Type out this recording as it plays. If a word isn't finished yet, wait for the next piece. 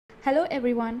Hello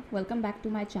everyone, welcome back to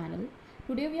my channel.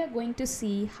 Today we are going to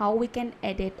see how we can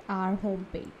edit our home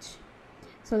page.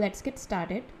 So let's get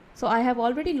started. So I have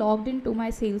already logged into my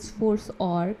Salesforce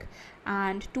org,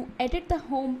 and to edit the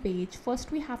home page,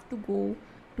 first we have to go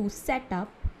to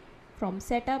setup. From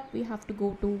setup we have to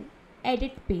go to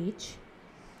edit page.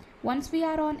 Once we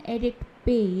are on edit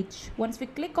page, once we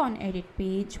click on edit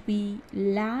page, we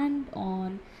land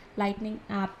on Lightning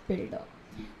App Builder.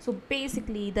 So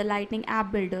basically the Lightning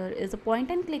App Builder is a point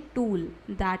and click tool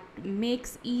that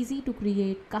makes easy to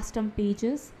create custom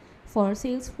pages for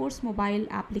Salesforce mobile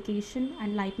application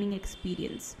and Lightning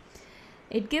experience.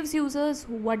 It gives users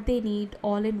what they need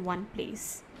all in one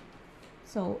place.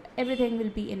 So everything will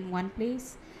be in one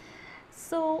place.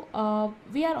 So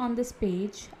we are on this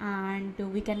page and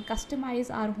we can customize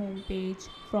our home page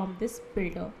from this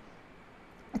builder.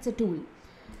 It's a tool.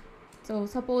 So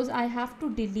suppose I have to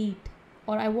delete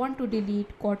or I want to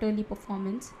delete quarterly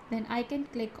performance, then I can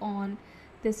click on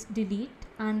this delete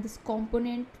and this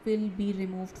component will be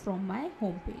removed from my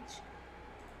home page.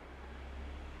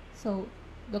 So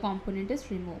the component is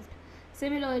removed.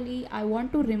 Similarly, I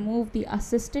want to remove the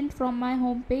assistant from my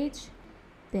home page,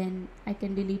 then I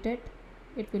can delete it.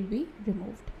 It will be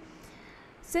removed.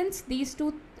 Since these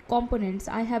two components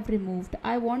I have removed,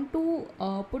 I want to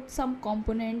put some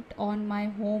component on my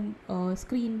home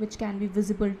screen which can be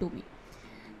visible to me.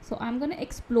 So I'm going to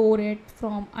explore it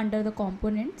from under the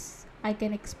components. I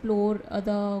can explore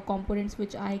the components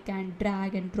which I can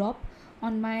drag and drop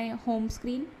on my home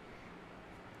screen.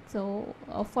 So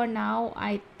for now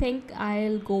I think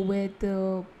I'll go with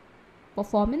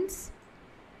performance,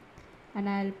 and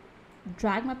I'll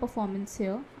drag my performance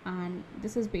here, and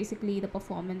this is basically the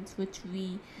performance which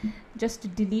we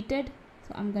just deleted.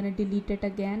 So I'm gonna delete it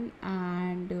again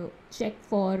and check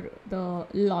for the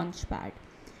Launchpad.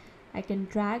 I can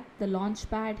drag the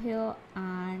Launchpad here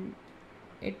and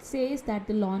it says that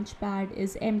the Launchpad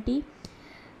is empty.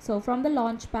 So from the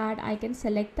Launchpad I can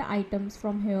select the items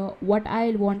from here what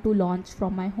I want to launch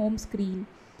from my home screen.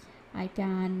 I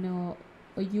can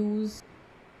use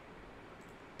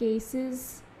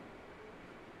cases,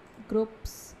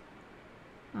 groups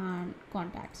and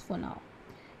contacts for now.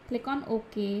 Click on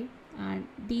OK, and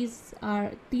these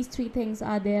three things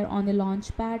are there on the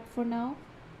Launchpad for now,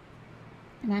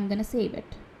 and I'm gonna save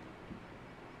it.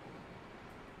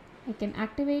 I can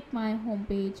activate my home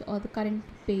page or the current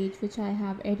page which I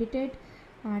have edited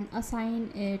and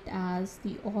assign it as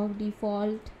the org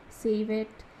default, save it,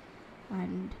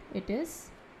 and it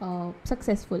is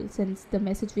successful. Since the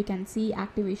message we can see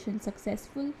activation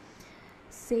successful,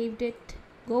 saved it,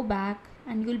 go back,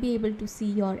 and you'll be able to see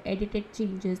your edited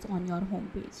changes on your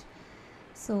home page.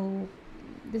 So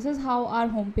this is how our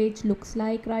home page looks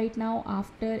like right now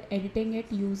after editing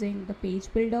it using the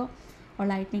page builder or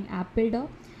Lightning App Builder.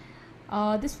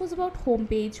 This was about home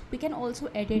page. We can also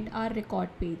edit our record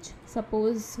page.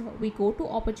 Suppose we go to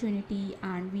opportunity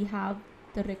and we have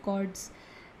the records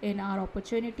in our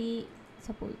opportunity.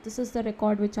 Suppose this is the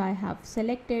record which I have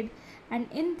selected, and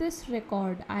in this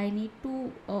record I need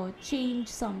to change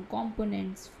some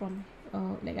components from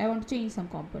like I want to change some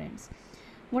components.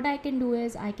 What I can do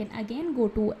is I can again go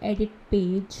to edit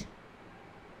page,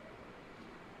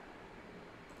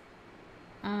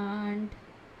 and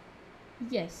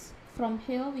yes, from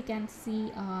here we can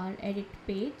see our edit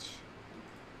page.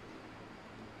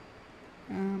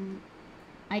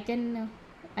 I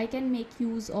can make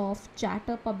use of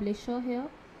chatter publisher here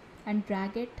and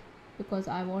drag it because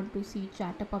I want to see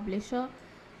chatter publisher,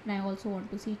 and I also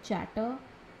want to see chatter.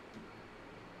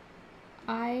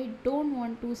 I don't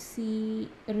want to see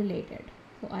related,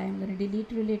 so I am going to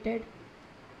delete related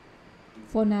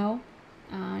for now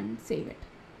and save it.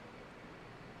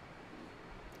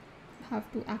 Have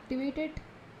to activate it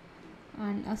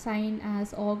and assign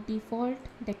as org default,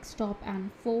 desktop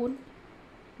and phone.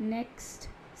 Next,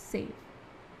 save.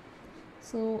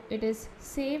 So it is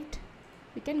saved.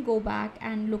 We can go back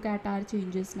and look at our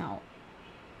changes now.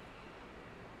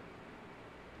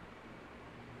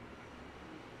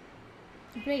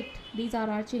 Great, these are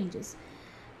our changes,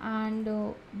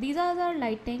 and these are our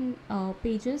Lightning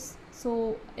pages.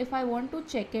 So if I want to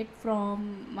check it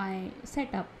from my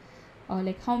setup,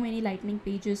 like how many Lightning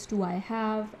pages do I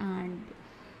have, and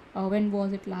when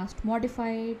was it last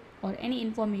modified, or any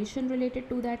information related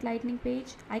to that Lightning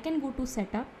page, I can go to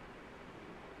setup,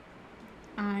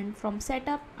 and from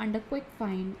setup under quick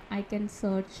find I can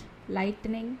search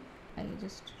Lightning. I'll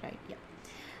just write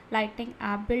Lightning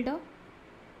App Builder.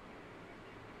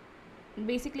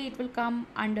 Basically it will come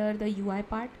under the UI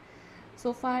part.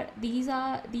 So far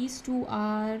these two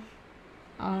are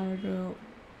our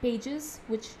pages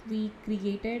which we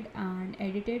created and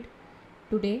edited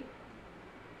today.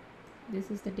 This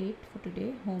is the date for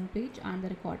today, home page, and the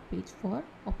record page for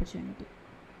opportunity.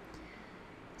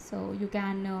 So you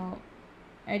can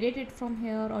edit it from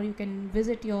here, or you can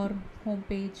visit your home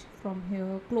page from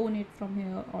here, clone it from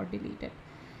here, or delete it.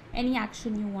 Any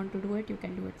action you want to do it, you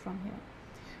can do it from here.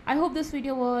 I hope this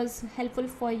video was helpful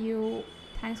for you.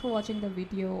 Thanks for watching the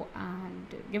video,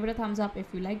 and give it a thumbs up if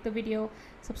you like the video.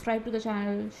 Subscribe to the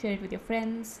channel, share it with your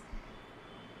friends,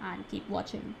 and keep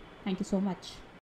watching. Thank you so much.